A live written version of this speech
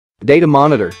Data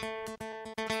Monitor.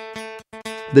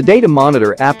 The Data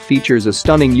Monitor app features a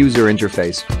stunning user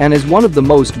interface and is one of the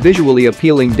most visually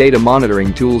appealing data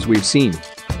monitoring tools we've seen.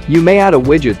 You may add a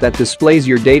widget that displays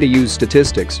your data use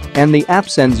statistics, and the app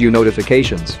sends you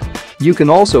notifications. You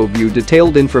can also view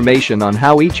detailed information on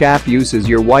how each app uses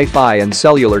your Wi-Fi and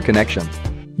cellular connection.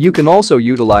 You can also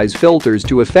utilize filters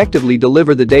to effectively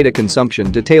deliver the data consumption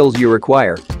details you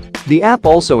require. The app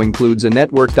also includes a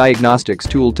network diagnostics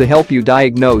tool to help you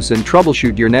diagnose and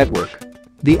troubleshoot your network.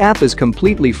 The app is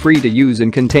completely free to use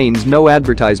and contains no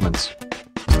advertisements.